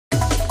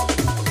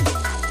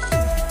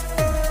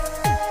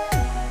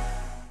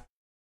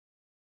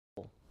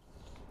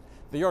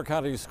The York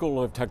County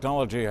School of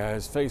Technology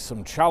has faced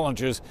some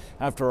challenges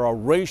after a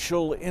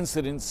racial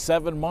incident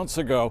 7 months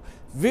ago.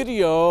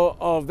 Video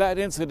of that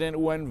incident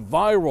went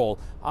viral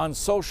on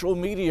social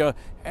media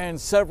and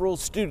several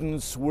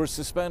students were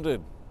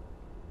suspended.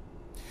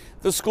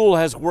 The school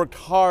has worked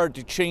hard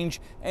to change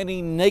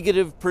any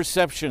negative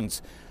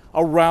perceptions.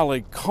 A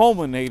rally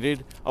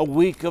culminated a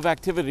week of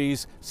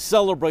activities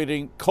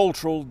celebrating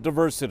cultural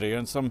diversity,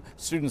 and some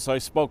students I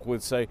spoke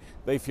with say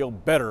they feel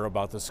better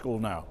about the school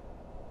now.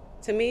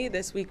 To me,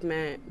 this week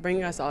meant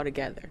bringing us all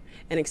together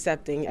and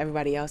accepting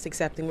everybody else,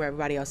 accepting where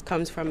everybody else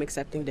comes from,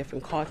 accepting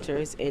different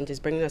cultures, and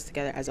just bringing us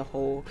together as a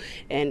whole,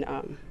 and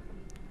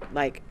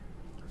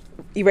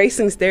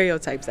erasing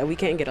stereotypes that we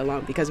can't get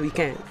along, because we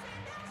can.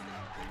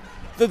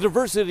 The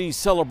diversity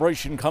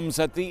celebration comes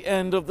at the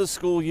end of the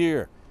school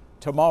year.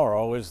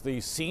 Tomorrow is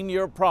the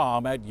senior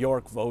prom at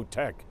York Vo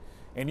Tech.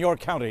 In York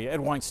County,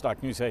 Ed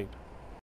Weinstock, News 8.